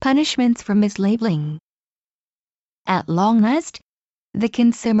Punishments for mislabeling. At long last, the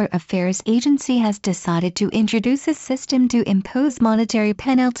Consumer Affairs Agency has decided to introduce a system to impose monetary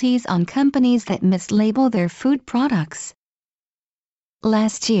penalties on companies that mislabel their food products.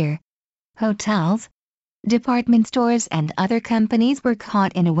 Last year, hotels, department stores and other companies were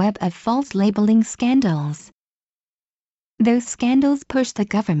caught in a web of false labeling scandals. Those scandals pushed the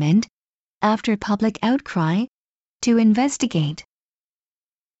government, after public outcry, to investigate.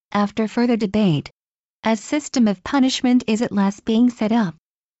 After further debate, a system of punishment is at last being set up.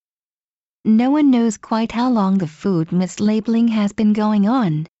 No one knows quite how long the food mislabeling has been going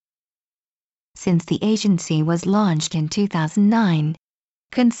on. Since the agency was launched in 2009,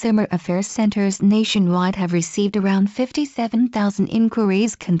 Consumer Affairs Centers nationwide have received around 57,000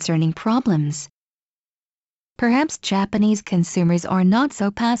 inquiries concerning problems. Perhaps Japanese consumers are not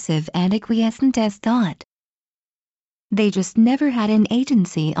so passive and acquiescent as thought. They just never had an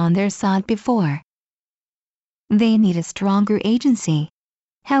agency on their side before. They need a stronger agency,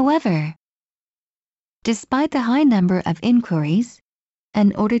 however. Despite the high number of inquiries,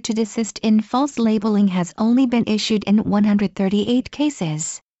 an order to desist in false labeling has only been issued in 138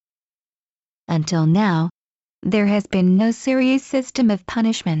 cases. Until now, there has been no serious system of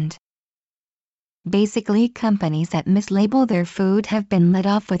punishment. Basically, companies that mislabel their food have been let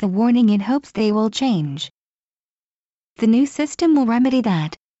off with a warning in hopes they will change. The new system will remedy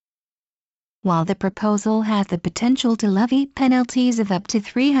that. While the proposal has the potential to levy penalties of up to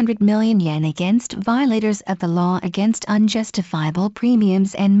 300 million yen against violators of the law against unjustifiable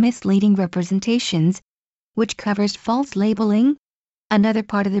premiums and misleading representations, which covers false labeling, another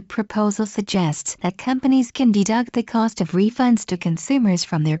part of the proposal suggests that companies can deduct the cost of refunds to consumers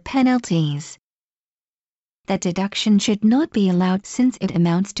from their penalties. That deduction should not be allowed since it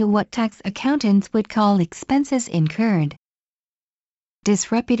amounts to what tax accountants would call expenses incurred.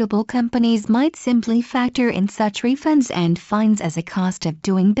 Disreputable companies might simply factor in such refunds and fines as a cost of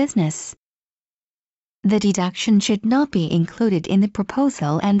doing business. The deduction should not be included in the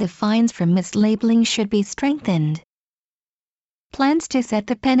proposal and the fines for mislabeling should be strengthened. Plans to set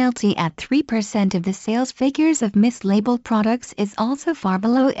the penalty at 3% of the sales figures of mislabeled products is also far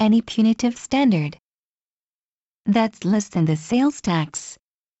below any punitive standard. That's less than the sales tax.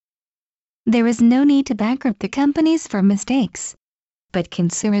 There is no need to bankrupt the companies for mistakes, but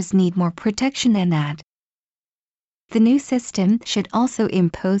consumers need more protection than that. The new system should also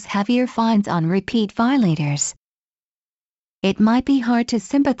impose heavier fines on repeat violators. It might be hard to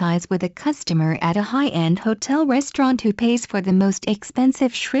sympathize with a customer at a high-end hotel restaurant who pays for the most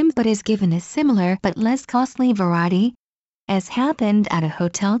expensive shrimp but is given a similar but less costly variety, as happened at a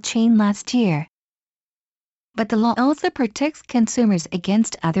hotel chain last year. But the law also protects consumers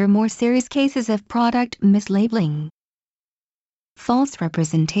against other more serious cases of product mislabeling. False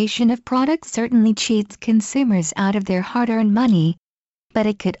representation of products certainly cheats consumers out of their hard-earned money, but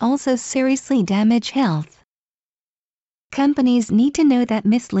it could also seriously damage health. Companies need to know that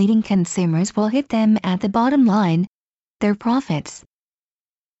misleading consumers will hit them at the bottom line, their profits.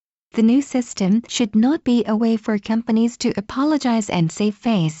 The new system should not be a way for companies to apologize and save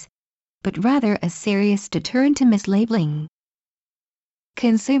face, but rather a serious deterrent to mislabeling.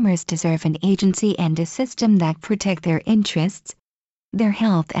 Consumers deserve an agency and a system that protect their interests, their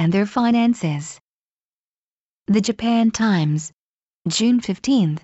health and their finances. The Japan Times, June 15.